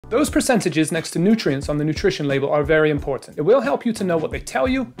Those percentages next to nutrients on the nutrition label are very important. It will help you to know what they tell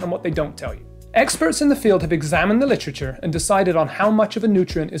you and what they don't tell you. Experts in the field have examined the literature and decided on how much of a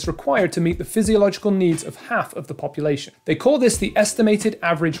nutrient is required to meet the physiological needs of half of the population. They call this the estimated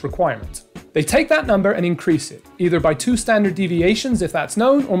average requirement. They take that number and increase it, either by 2 standard deviations if that's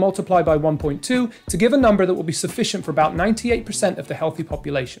known, or multiply by 1.2 to give a number that will be sufficient for about 98% of the healthy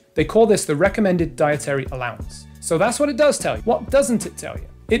population. They call this the recommended dietary allowance. So that's what it does tell you. What doesn't it tell you?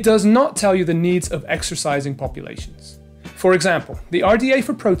 It does not tell you the needs of exercising populations. For example, the RDA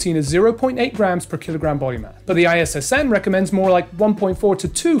for protein is 0.8 grams per kilogram body mass, but the ISSN recommends more like 1.4 to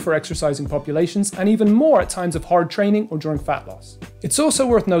 2 for exercising populations, and even more at times of hard training or during fat loss. It's also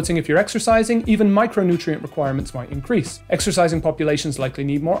worth noting if you're exercising, even micronutrient requirements might increase. Exercising populations likely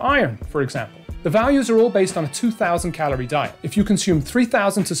need more iron, for example. The values are all based on a 2,000 calorie diet. If you consume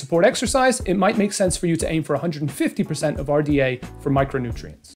 3,000 to support exercise, it might make sense for you to aim for 150% of RDA for micronutrients.